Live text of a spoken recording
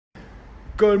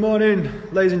Good morning,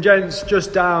 ladies and gents,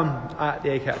 just down at the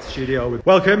AKAT studio.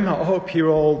 Welcome, I hope you're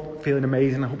all feeling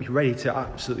amazing. I hope you're ready to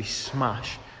absolutely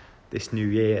smash this new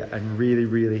year and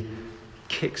really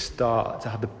kickstart to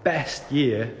have the best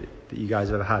year that you guys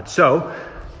have ever had. So,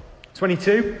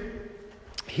 22,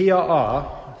 here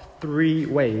are 3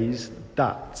 ways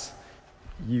that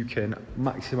you can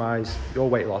maximize your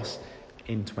weight loss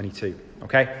in 22,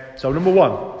 okay? So number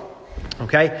 1,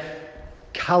 okay,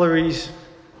 calories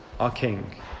are king,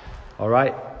 all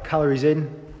right? Calories in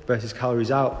versus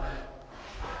calories out.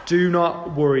 Do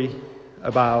not worry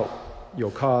about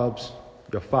your carbs,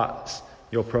 your fats,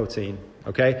 your protein,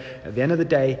 okay? At the end of the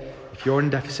day, if you're in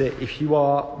deficit, if you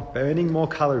are burning more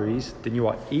calories than you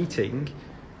are eating,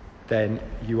 then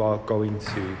you are going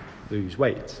to lose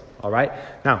weight, all right?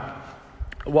 Now,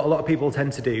 what a lot of people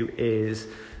tend to do is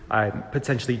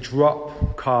potentially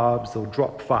drop carbs, they'll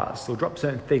drop fats, they'll drop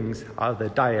certain things out of their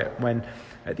diet when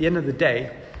at the end of the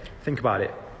day, think about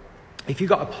it. If you've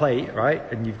got a plate, right,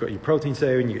 and you've got your protein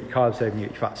serving, you've got your carb serving, you've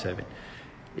got your fat serving,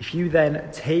 if you then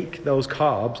take those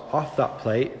carbs off that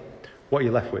plate, what are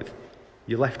you left with?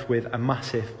 You're left with a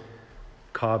massive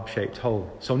carb-shaped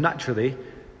hole. So naturally,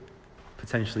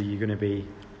 potentially you're going to be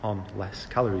on less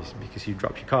calories because you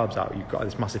dropped your carbs out. You've got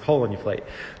this massive hole on your plate.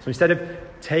 So instead of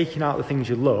taking out the things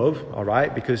you love, all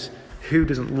right, because who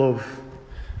doesn't love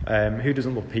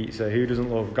pizza? Who doesn't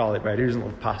love garlic bread? Who doesn't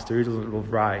love pasta? Who doesn't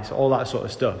love rice? All that sort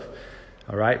of stuff,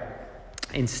 all right?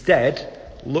 Instead,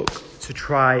 look to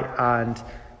try and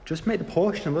just make the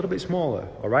portion a little bit smaller,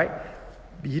 all right?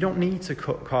 You don't need to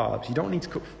cut carbs. You don't need to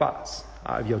cut fats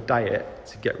out of your diet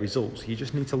to get results. You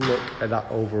just need to look at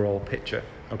that overall picture,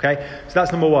 okay? So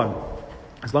that's number 1.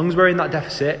 As long as we're in that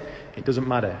deficit, it doesn't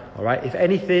matter, all right? If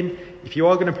anything, if you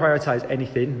are going to prioritize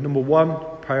anything, number 1,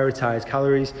 prioritize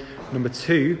calories. Number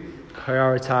 2,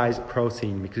 prioritize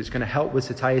protein because it's going to help with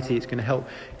satiety. It's going to help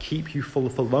keep you fuller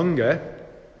for longer.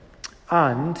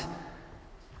 And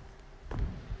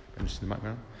I'm just in the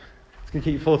background. It's going to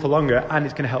keep you fuller for longer, and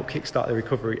it's going to help kickstart the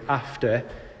recovery after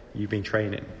you've been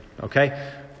training.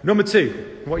 Okay. Number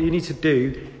 2, what you need to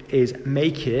do is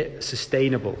make it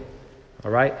sustainable.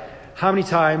 All right. How many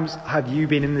times have you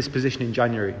been in this position in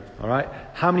January? All right.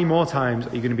 How many more times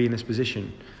are you going to be in this position?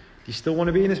 Do you still want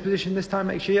to be in this position this time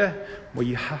next year where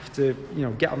you have to,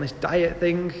 get on this diet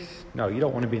thing? No, you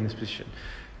don't want to be in this position.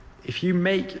 If you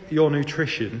make your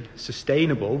nutrition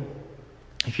sustainable,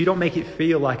 if you don't make it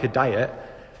feel like a diet,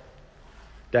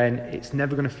 then it's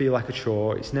never going to feel like a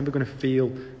chore. It's never going to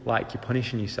feel like you're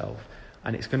punishing yourself.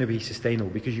 And it's going to be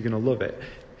sustainable because you're going to love it.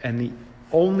 And the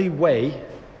only way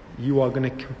you are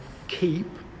going to keep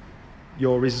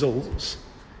your results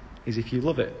is if you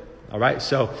love it. All right?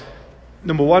 So,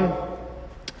 number 1,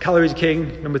 calories are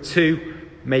king. Number 2,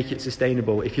 make it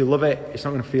sustainable. If you love it, it's not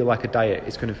going to feel like a diet.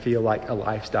 It's going to feel like a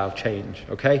lifestyle change.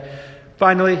 Okay?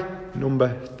 Finally,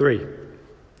 number 3.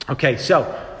 Okay,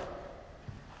 so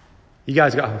you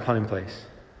guys got to have a plan in place.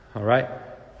 All right?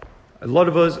 A lot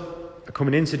of us are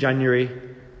coming into January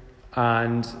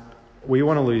and we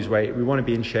want to lose weight. We want to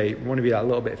be in shape. We want to be that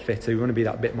little bit fitter. We want to be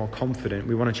that bit more confident.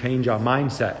 We want to change our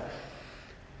mindset.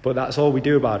 But that's all we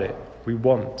do about it. We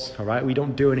want, all right? We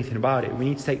don't do anything about it. We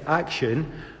need to take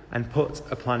action and put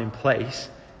a plan in place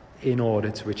in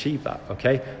order to achieve that,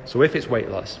 okay? So if it's weight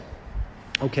loss,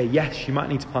 okay, yes, you might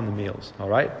need to plan the meals, all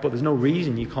right? But there's no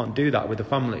reason you can't do that with the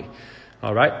family,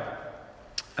 all right?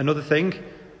 Another thing,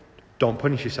 don't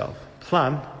punish yourself.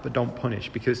 Plan, but don't punish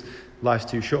because life's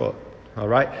too short, all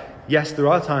right? Yes, there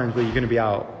are times where you're going to be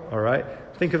out, all right?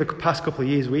 Think of the past couple of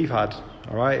years we've had,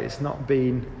 all right? It's not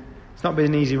been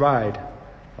an easy ride,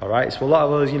 all right? So a lot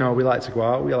of us, we like to go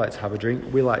out, we like to have a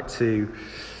drink, we like to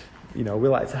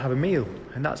have a meal,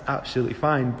 and that's absolutely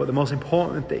fine. But the most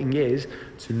important thing is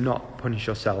to not punish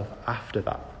yourself after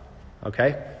that,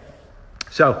 okay?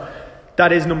 So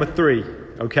that is number 3,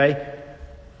 okay?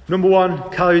 Number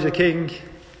 1, calories are king.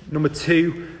 Number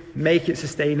 2, make it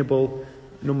sustainable.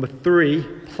 Number 3,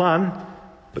 plan,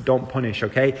 but don't punish,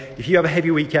 okay? If you have a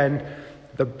heavy weekend,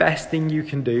 the best thing you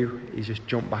can do is just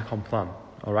jump back on plan,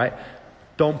 all right?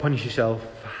 Don't punish yourself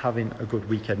for having a good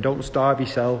weekend. Don't starve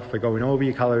yourself for going over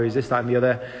your calories, this, that, and the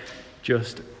other.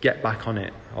 Just get back on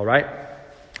it, all right?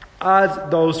 Add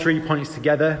those 3 points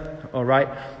together, all right,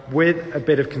 with a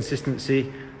bit of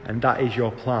consistency, and that is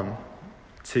your plan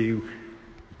to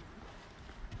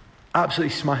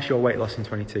absolutely smash your weight loss in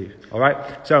 22, all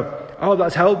right? So I hope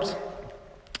that's helped,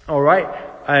 all right?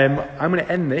 I'm going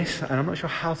to end this, and I'm not sure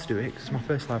how to do it because it's my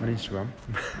first live on Instagram,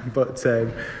 but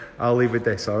I'll leave with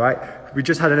this, all right? We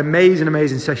just had an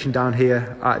amazing session down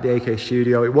here at the AK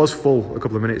studio. It was full a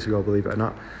couple of minutes ago, believe it or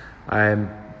not.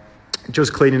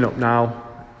 Just cleaning up now,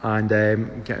 and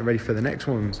getting ready for the next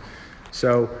ones.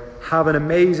 So have an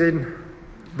amazing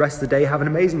rest of the day. Have an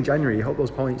amazing January. I hope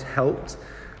those points helped.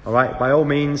 All right, by all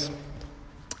means,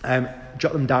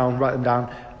 jot them down, write them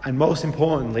down, and most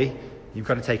importantly, you've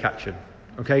got to take action.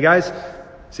 Okay, guys?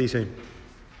 See you soon.